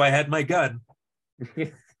kill you if I had my gun.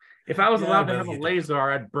 If I was allowed to have a laser,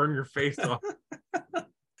 I'd burn your face off.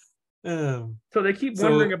 So they keep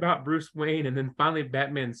wondering about Bruce Wayne, and then finally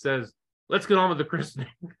Batman says, "Let's get on with the christening."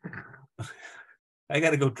 I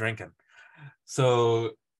gotta go drinking.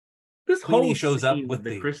 So this whole shows up with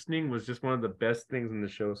the christening was just one of the best things in the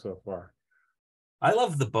show so far. I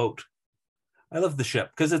love the boat. I love the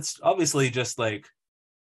ship because it's obviously just like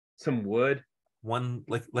some wood, one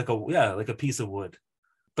like a piece of wood.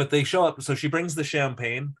 But they show up. So she brings the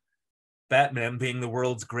champagne. Batman, being the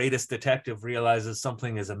world's greatest detective, realizes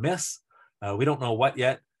something is amiss. We don't know what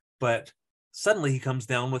yet, but suddenly he comes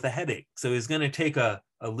down with a headache. So he's going to take a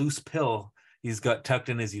loose pill he's got tucked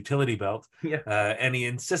in his utility belt. Yeah. And he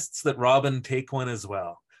insists that Robin take one as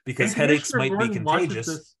well because headaches might be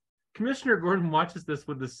contagious. Commissioner Gordon watches this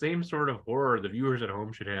with the same sort of horror the viewers at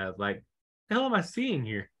home should have. Like, the hell am I seeing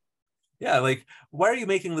here? Yeah, like, why are you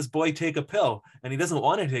making this boy take a pill? And he doesn't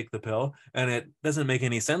want to take the pill, and it doesn't make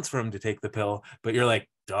any sense for him to take the pill, but you're like,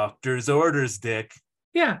 doctor's orders, Dick.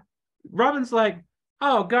 Yeah. Robin's like,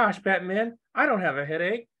 "Oh gosh, Batman, I don't have a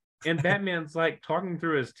headache." And Batman's like talking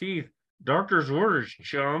through his teeth, "Doctor's orders,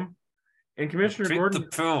 chum." And Commissioner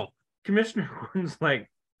Gordon's like,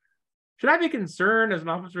 "Should I be concerned as an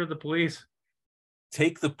officer of the police?"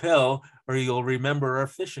 Take the pill or you'll remember our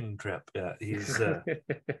fishing trip. Yeah, he's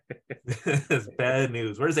it's bad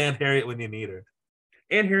news. Where's Aunt Harriet when you need her?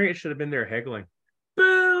 Aunt Harriet should have been there heckling.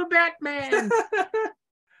 "Boo, Batman!"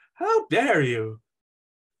 How dare you?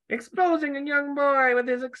 "Exposing a young boy with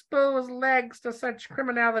his exposed legs to such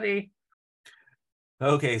criminality."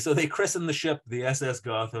 Okay, so they christen the ship the SS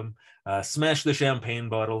Gotham, smash the champagne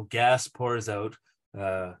bottle, gas pours out.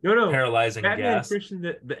 Paralyzing Batman gas.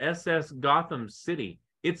 christened the SS Gotham City.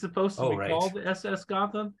 It's supposed to be called the SS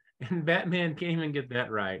Gotham, and Batman can't even get that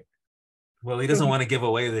right. Well, he doesn't want to give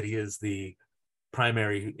away that he is the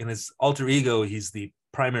primary, in his alter ego, he's the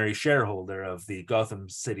primary shareholder of the Gotham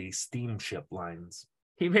City steamship lines.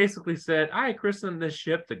 He basically said, "I christened this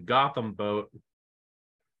ship the Gotham Boat."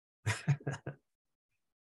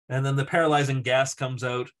 And then the paralyzing gas comes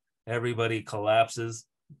out. Everybody collapses.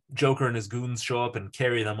 Joker and his goons show up and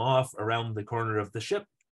carry them off around the corner of the ship.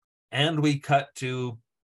 And we cut to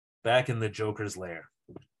back in the Joker's lair.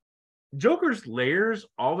 Joker's lairs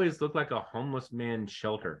always look like a homeless man's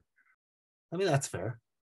shelter. I mean, that's fair.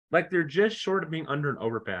 Like they're just short of being under an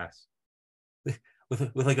overpass.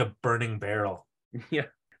 with like a burning barrel. Yeah,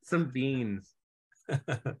 some beans.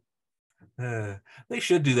 They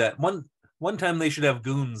should do that. One time they should have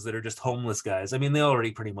goons that are just homeless guys. I mean, they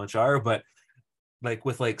already pretty much are, but like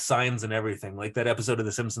with like signs and everything, like that episode of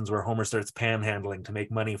The Simpsons where Homer starts panhandling to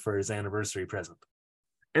make money for his anniversary present.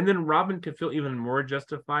 And then Robin could feel even more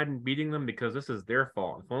justified in beating them because this is their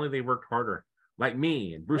fault. If only they worked harder. Like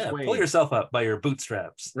me and Bruce Wayne. Pull yourself up by your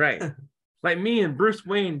bootstraps. Right. Like me and Bruce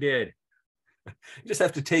Wayne did. You just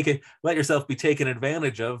have to let yourself be taken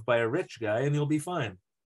advantage of by a rich guy and you'll be fine.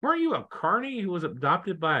 Weren't you a carny who was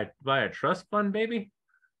adopted by a trust fund baby?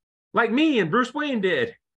 Like me and Bruce Wayne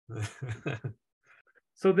did.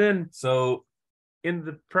 So in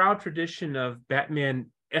the proud tradition of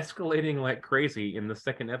Batman escalating like crazy in the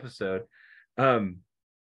second episode,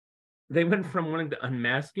 they went from wanting to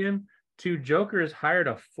unmask him to Joker has hired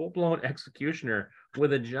a full-blown executioner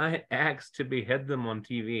with a giant axe to behead them on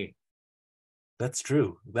TV. That's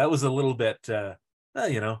true. That was a little bit, if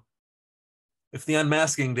the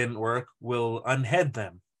unmasking didn't work, we'll unhead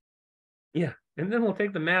them. Yeah, and then we'll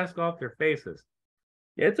take the mask off their faces.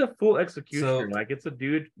 Yeah, it's a full executioner. Like it's a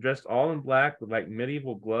dude dressed all in black with like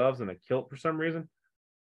medieval gloves and a kilt for some reason.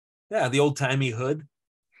 Yeah, the old-timey hood.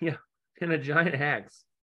 Yeah, and a giant axe.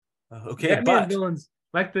 Okay, but villains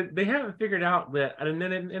Like they haven't figured out that, and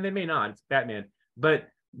they may not. It's Batman, but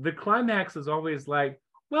the climax is always like,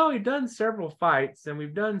 well, we've done several fights and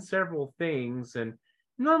we've done several things, and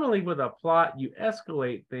normally with a plot you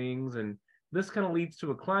escalate things, and this kind of leads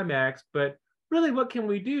to a climax. But really, what can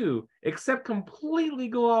we do except completely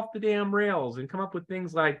go off the damn rails and come up with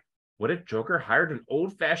things like, what if Joker hired an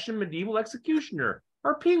old-fashioned medieval executioner,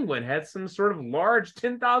 or Penguin had some sort of large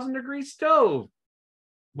 10,000-degree stove?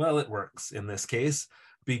 Well, it works in this case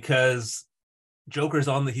because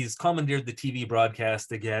he's commandeered the TV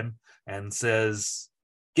broadcast again and says,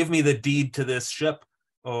 give me the deed to this ship,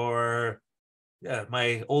 or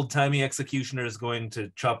my old-timey executioner is going to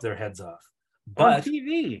chop their heads off. But on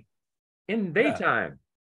TV in daytime.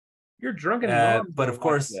 Your drunken mom. But of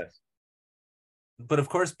course,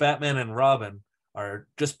 Batman and Robin are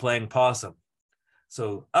just playing possum.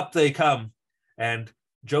 So up they come, and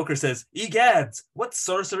Joker says, "Egads, what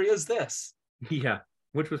sorcery is this?" Yeah,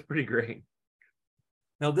 which was pretty great.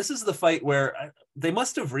 Now, this is the fight where they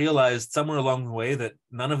must have realized somewhere along the way that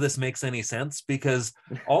none of this makes any sense, because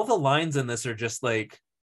all the lines in this are just like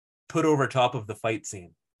put over top of the fight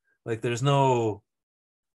scene. Like there's no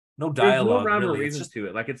dialogue. There's no rhyme or really. reason to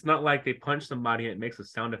it. Like it's not like they punch somebody and it makes a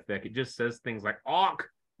sound effect. It just says things like "awk"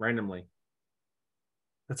 randomly.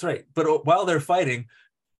 That's right. But while they're fighting,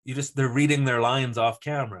 they're reading their lines off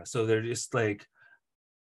camera. So they're just like,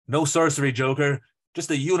 no sorcery, Joker,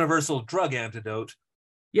 just a universal drug antidote.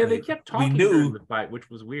 Yeah, they kept talking during the fight, which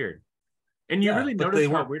was weird. And you really notice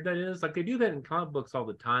how weird that is? Like they do that in comic books all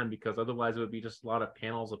the time, because otherwise it would be just a lot of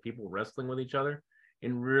panels of people wrestling with each other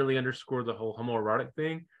and really underscore the whole homoerotic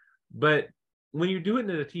thing. But when you do it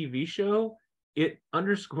in a TV show, it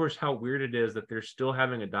underscores how weird it is that they're still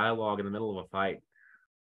having a dialogue in the middle of a fight.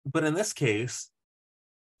 But in this case,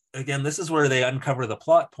 again, this is where they uncover the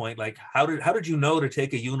plot point. Like, how did you know to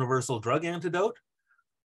take a universal drug antidote?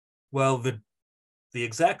 Well, the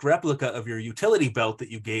exact replica of your utility belt that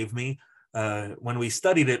you gave me, when we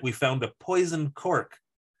studied it, we found a poisoned cork,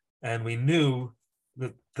 and we knew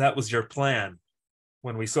that was your plan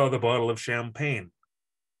when we saw the bottle of champagne.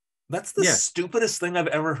 That's the stupidest thing I've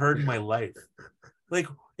ever heard in my life. Like,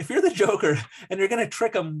 if you're the Joker and you're going to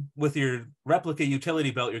trick him with your replica utility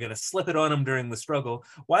belt, you're going to slip it on him during the struggle,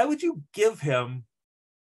 why would you give him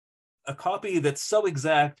a copy that's so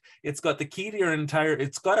exact? It's got the key to your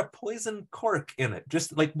it's got a poison cork in it.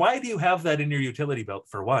 Just like, why do you have that in your utility belt,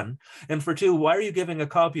 for one? And for two, why are you giving a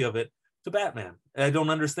copy of it to Batman? I don't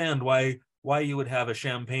understand why you would have a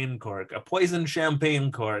champagne cork, a poison champagne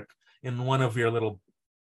cork, in one of your little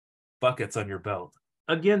buckets on your belt.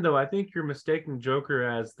 Again, though, I think you're mistaking Joker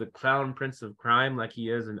as the clown prince of crime, like he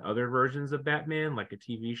is in other versions of Batman, like a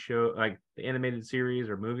TV show, like the animated series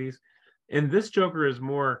or movies. And this Joker is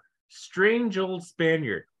more strange old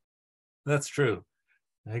Spaniard. That's true.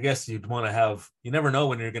 I guess you'd want to have, you never know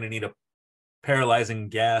when you're going to need a paralyzing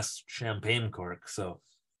gas champagne cork. So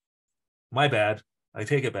my bad. I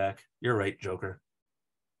take it back. You're right, Joker.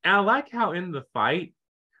 And I like how in the fight,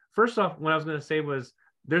 first off, what I was going to say was,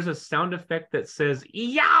 there's a sound effect that says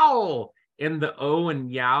 "yow," and the O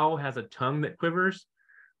and "yow" has a tongue that quivers,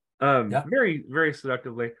 very, very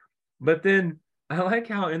seductively. But then I like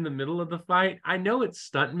how in the middle of the fight, I know it's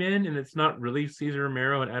stuntmen and it's not really Cesar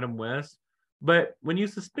Romero and Adam West, but when you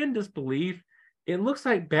suspend disbelief, it looks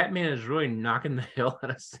like Batman is really knocking the hell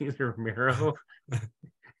out of Cesar Romero.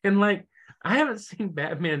 And like, I haven't seen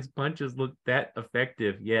Batman's punches look that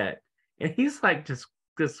effective yet, and he's like just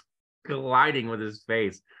colliding with his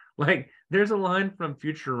face. Like there's a line from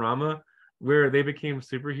Futurama where they became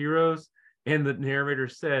superheroes and the narrator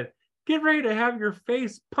said, "Get ready to have your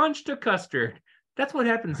face punched to custard." That's what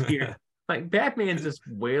happens here. Like Batman's just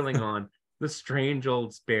wailing on the strange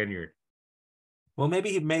old Spaniard. Well, maybe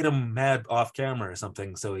he made him mad off camera or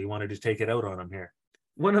something, so he wanted to take it out on him here.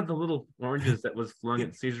 One of the little oranges that was flung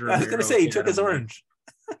at Cesar Romero. I was going to say, he took his orange.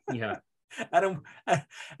 Yeah.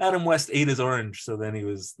 Adam West ate his orange, so then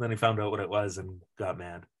he found out what it was and got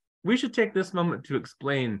mad. We should take this moment to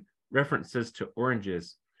explain references to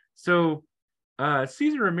oranges. So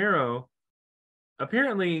Cesar Romero,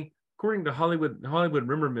 apparently, according to Hollywood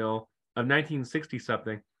rumor mill of 1960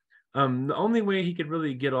 something, the only way he could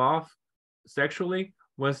really get off sexually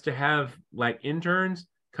was to have like interns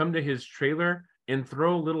come to his trailer and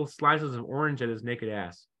throw little slices of orange at his naked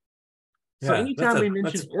ass. So anytime we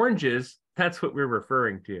mention oranges, that's what we're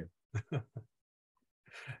referring to.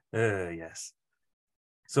 Yes.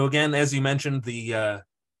 So again, as you mentioned, the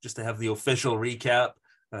just to have the official recap,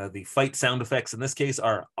 the fight sound effects in this case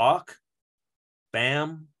are awk,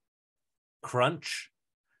 bam, crunch,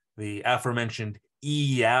 the aforementioned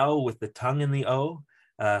yow with the tongue in the O,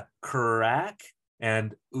 crack,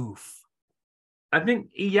 and oof. I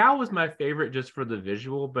think Yao was my favorite just for the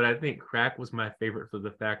visual, but I think Crack was my favorite for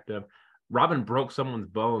the fact of Robin broke someone's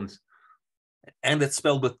bones. And it's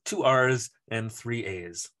spelled with 2 R's and 3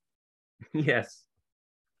 A's. Yes.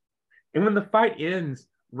 And when the fight ends,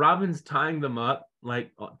 Robin's tying them up,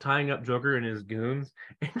 like tying up Joker and his goons,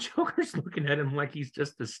 and Joker's looking at him like he's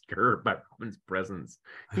just disturbed by Robin's presence.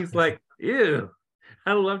 He's like, ew.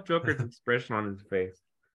 I love Joker's expression on his face.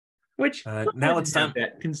 Which now it's time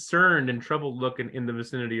that concerned and troubled look in the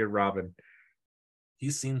vicinity of Robin.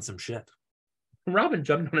 He's seen some shit. Robin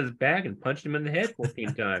jumped on his back and punched him in the head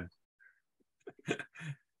 14 times.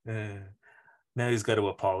 Now he's got to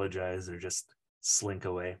apologize or just slink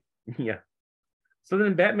away. Yeah. So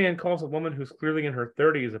then Batman calls a woman who's clearly in her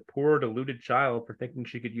 30s a poor, deluded child for thinking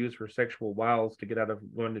she could use her sexual wiles to get out of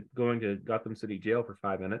going to Gotham City Jail for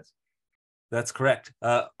 5 minutes. That's correct.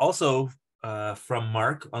 Also, from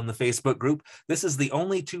Mark on the Facebook group, this is the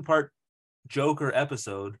only 2-part Joker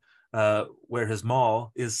episode where his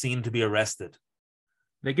mall is seen to be arrested.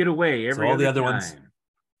 They get away every so all the other time ones,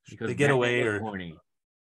 they get away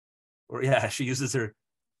or yeah, she uses her.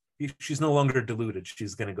 She's no longer deluded.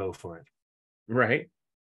 She's going to go for it. Right.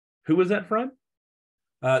 Who was that from?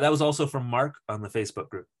 That was also from Mark on the Facebook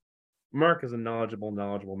group. Mark is a knowledgeable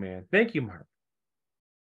man. Thank you, Mark.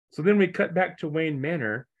 So then we cut back to Wayne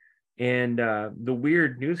Manor, and the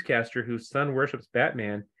weird newscaster whose son worships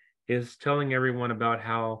Batman is telling everyone about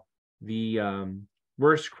how the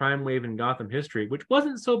worst crime wave in Gotham history, which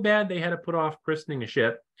wasn't so bad they had to put off christening a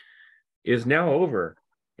ship, is now over,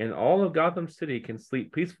 and all of Gotham City can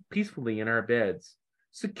sleep peacefully in our beds,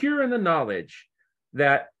 secure in the knowledge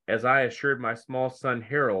that, as I assured my small son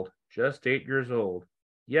Harold, just 8 years old,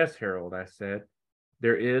 yes, Harold, I said,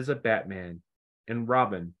 there is a Batman, and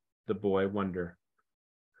Robin, the boy wonder.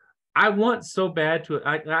 I want so bad to,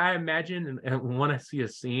 I imagine and want to see a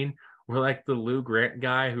scene where like the Lou Grant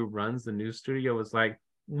guy who runs the news studio was like,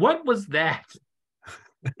 what was that?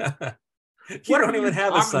 You don't even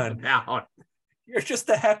have a son. About? You're just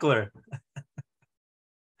a heckler.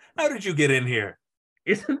 How did you get in here?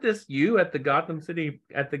 Isn't this you at the Gotham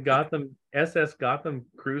SS Gotham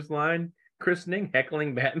cruise line christening,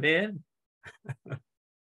 heckling Batman?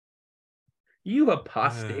 You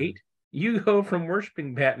apostate. You go from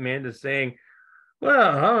worshiping Batman to saying,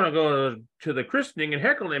 well, I'm going to go to the christening and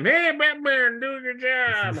heckle him. Hey, Batman, do your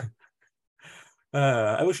job.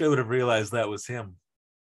 I wish I would have realized that was him.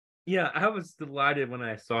 Yeah, I was delighted when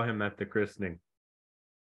I saw him at the christening.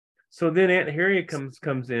 So then Aunt Harriet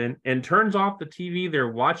comes in and turns off the TV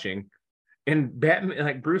they're watching, and Batman,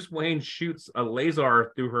 like Bruce Wayne, shoots a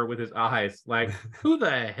laser through her with his eyes. Like, who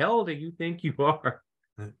the hell do you think you are?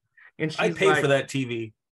 And she's I paid for that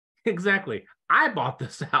TV. Exactly. I bought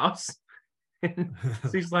this house. And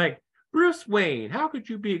she's like, Bruce Wayne, how could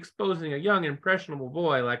you be exposing a young, impressionable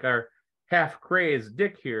boy like our half-crazed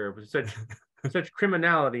Dick here with such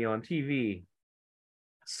criminality on TV?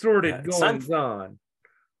 Sordid goings on.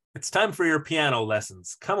 It's time for your piano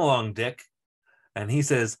lessons. Come along, Dick. And he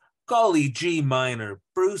says, golly G minor,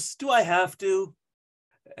 Bruce, do I have to?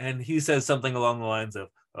 And he says something along the lines of,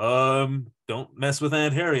 don't mess with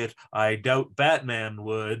Aunt Harriet. I doubt Batman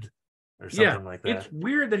would. Or something like that. It's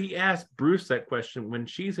weird that he asked Bruce that question when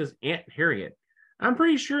she's his Aunt Harriet. I'm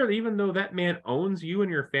pretty sure that even though that man owns you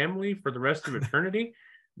and your family for the rest of eternity,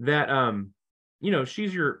 that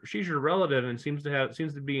she's your relative and seems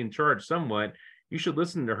to be in charge somewhat. You should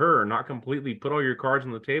listen to her, not completely put all your cards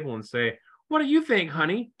on the table and say, what do you think,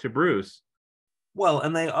 honey, to Bruce? Well,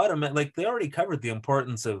 and they already covered the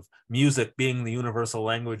importance of music being the universal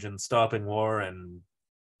language and stopping war and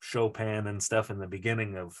Chopin and stuff in the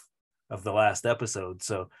beginning of the last episode.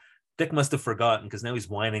 So Dick must have forgotten because now he's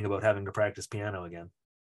whining about having to practice piano again.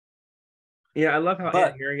 Yeah, I love how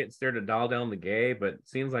Aunt Harriet's there to dial down the gay, but it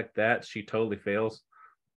seems like that she totally fails.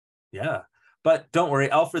 Yeah. But don't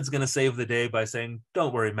worry, Alfred's going to save the day by saying,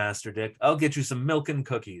 don't worry, Master Dick, I'll get you some milk and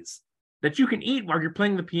cookies. That you can eat while you're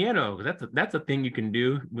playing the piano. That's a thing you can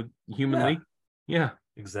do with humanly. Yeah.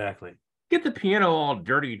 Exactly. Get the piano all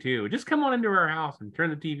dirty, too. Just come on into our house and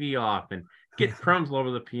turn the TV off and get crumbs all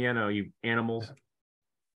over the piano, you animals.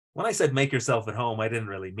 When I said make yourself at home, I didn't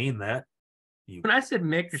really mean that. When I said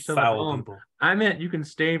make yourself at home, people. I meant you can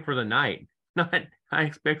stay for the night. Not, I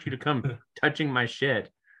expect you to come touching my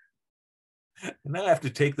shit. Now I have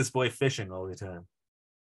to take this boy fishing all the time.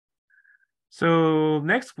 So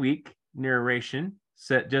next week, narration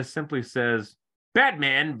just simply says,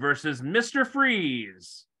 Batman versus Mr.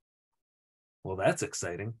 Freeze. Well, that's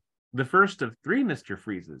exciting. The first of 3 Mr.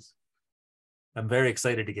 Freezes. I'm very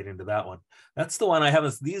excited to get into that one. That's the one I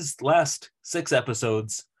have. These last 6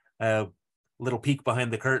 episodes, little peek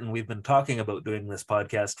behind the curtain, we've been talking about doing this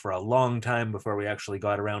podcast for a long time before we actually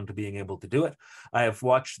got around to being able to do it. I have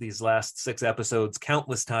watched these last 6 episodes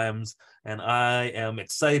countless times, and I am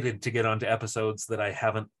excited to get onto episodes that I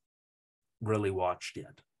haven't really watched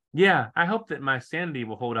yet. Yeah, I hope that my sanity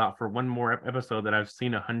will hold out for one more episode that I've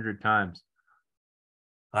seen 100 times.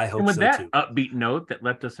 I hope and with so that too. upbeat note that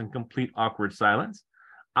left us in complete awkward silence,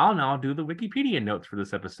 I'll now do the Wikipedia notes for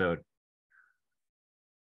this episode.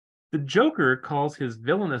 The Joker calls his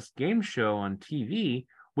villainous game show on TV,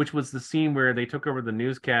 which was the scene where they took over the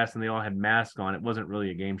newscast and they all had masks on. It wasn't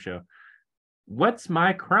really a game show. What's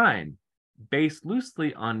My Crime? Based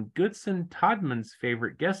loosely on Goodson Todman's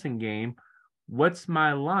favorite guessing game, What's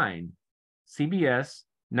My Line? CBS,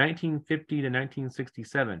 1950 to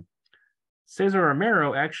 1967. Cesar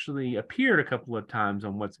Romero actually appeared a couple of times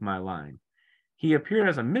on What's My Line. He appeared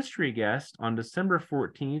as a mystery guest on December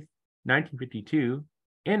 14th, 1952,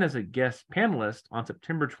 and as a guest panelist on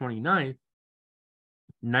September 29th,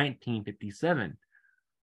 1957.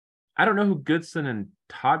 I don't know who Goodson and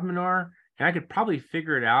Todman are, and I could probably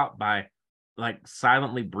figure it out by like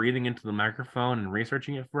silently breathing into the microphone and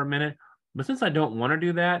researching it for a minute. But since I don't want to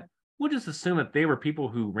do that, we'll just assume that they were people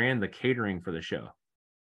who ran the catering for the show.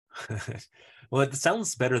 Well, it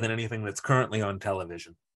sounds better than anything that's currently on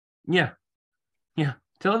television. Yeah.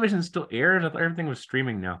 Television still airs. I thought everything was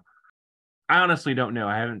streaming now. I honestly don't know.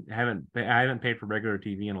 I haven't paid for regular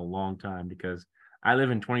TV in a long time because I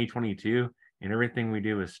live in 2022 and everything we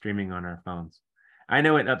do is streaming on our phones. I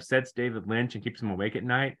know it upsets David Lynch and keeps him awake at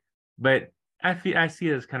night, but I see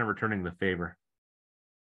it as kind of returning the favor.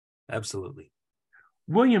 Absolutely.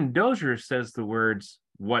 William Dozier says the words,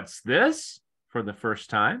 "What's this?" for the first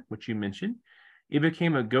time, which you mentioned. It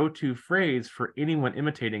became a go-to phrase for anyone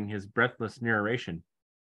imitating his breathless narration.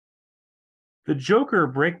 The Joker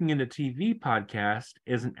Breaking into TV podcast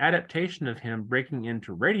is an adaptation of him breaking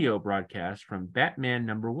into radio broadcast from Batman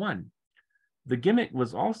 #1. The gimmick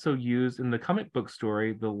was also used in the comic book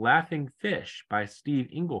story The Laughing Fish by Steve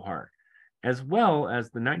Englehart, as well as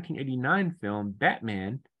the 1989 film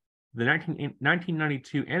Batman, the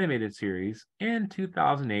 1992 animated series, and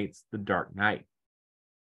 2008's The Dark Knight.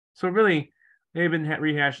 So really, they've been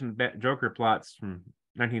rehashing Joker plots from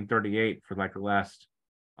 1938 for like the last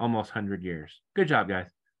almost 100 years. Good job, guys.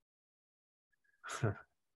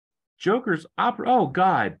 Joker's opera. Oh,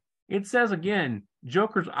 God. It says again,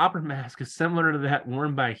 Joker's opera mask is similar to that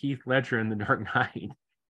worn by Heath Ledger in The Dark Knight.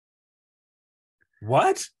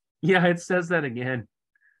 What? Yeah, it says that again.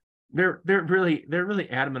 They're really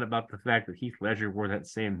adamant about the fact that Heath Ledger wore that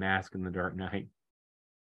same mask in The Dark Knight.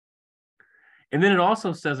 And then it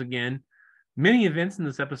also says again, many events in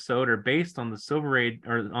this episode are based on the Silver Age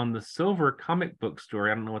or on the Silver comic book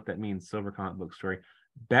story. I don't know what that means, Silver comic book story.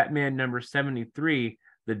 Batman #73,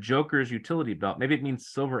 the Joker's utility belt. Maybe it means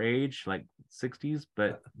Silver Age, like 60s,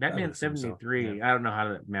 but Batman 73, so. Yeah. I don't know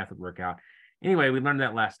how that math would work out. Anyway, we learned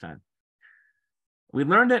that last time. We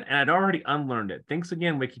learned it, and I'd already unlearned it. Thanks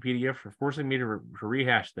again, Wikipedia, for forcing me to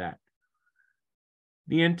rehash that.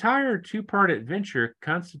 The entire two-part adventure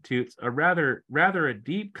constitutes a rather a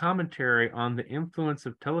deep commentary on the influence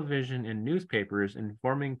of television and newspapers in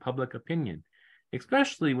forming public opinion,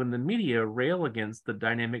 especially when the media rail against the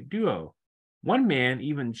dynamic duo. One man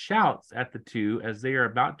even shouts at the two as they are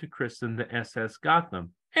about to christen the SS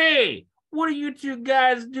Gotham. "Hey, what are you two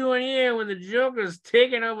guys doing here when the Joker's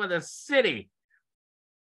taking over the city?"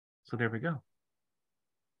 So there we go.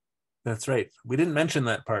 That's right. We didn't mention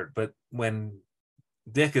that part, but when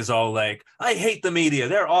Dick is all like, "I hate the media.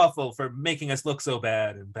 They're awful for making us look so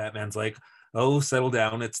bad." And Batman's like, "Oh, settle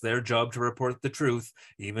down. It's their job to report the truth,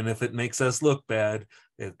 even if it makes us look bad.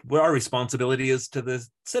 Our responsibility is to the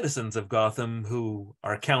citizens of Gotham who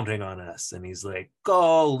are counting on us." And he's like,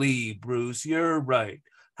 "Golly, Bruce, you're right.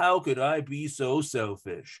 How could I be so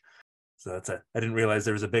selfish?" So I didn't realize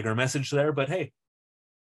there was a bigger message there, but hey.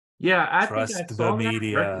 Yeah, I think I saw the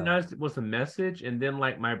media. Recognized it was a message, and then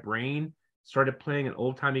like my brain started playing an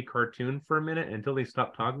old-timey cartoon for a minute until they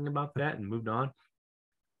stopped talking about that and moved on.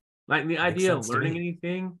 Like the idea of learning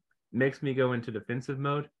anything makes me go into defensive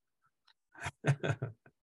mode.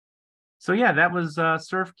 So yeah, that was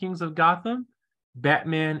Surf Kings of Gotham,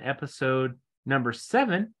 Batman episode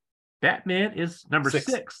 #7. Batman is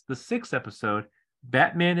 #6, the 6th episode.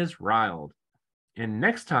 Batman is Riled. And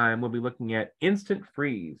next time, we'll be looking at Instant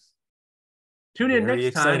Freeze. Tune in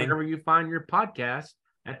next time wherever you find your podcast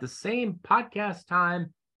at the same podcast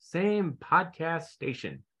time, same podcast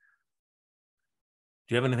station.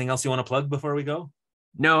 Do you have anything else you want to plug before we go?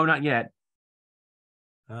 No, not yet.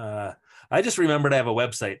 I just remembered I have a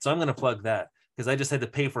website, so I'm going to plug that. because I just had to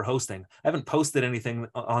pay for hosting. I haven't posted anything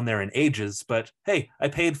on there in ages, but hey, I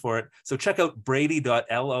paid for it. So check out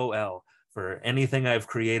brady.lol for anything I've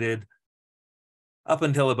created up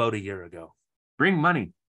until about a year ago. Bring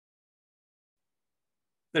money.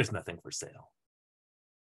 There's nothing for sale.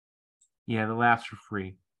 Yeah, the laughs are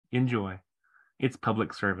free. Enjoy. It's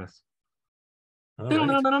public service. All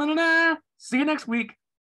right. See you next week.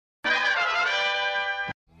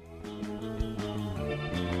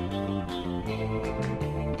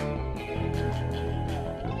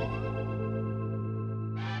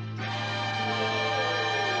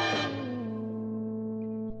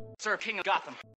 Sir, King of Gotham.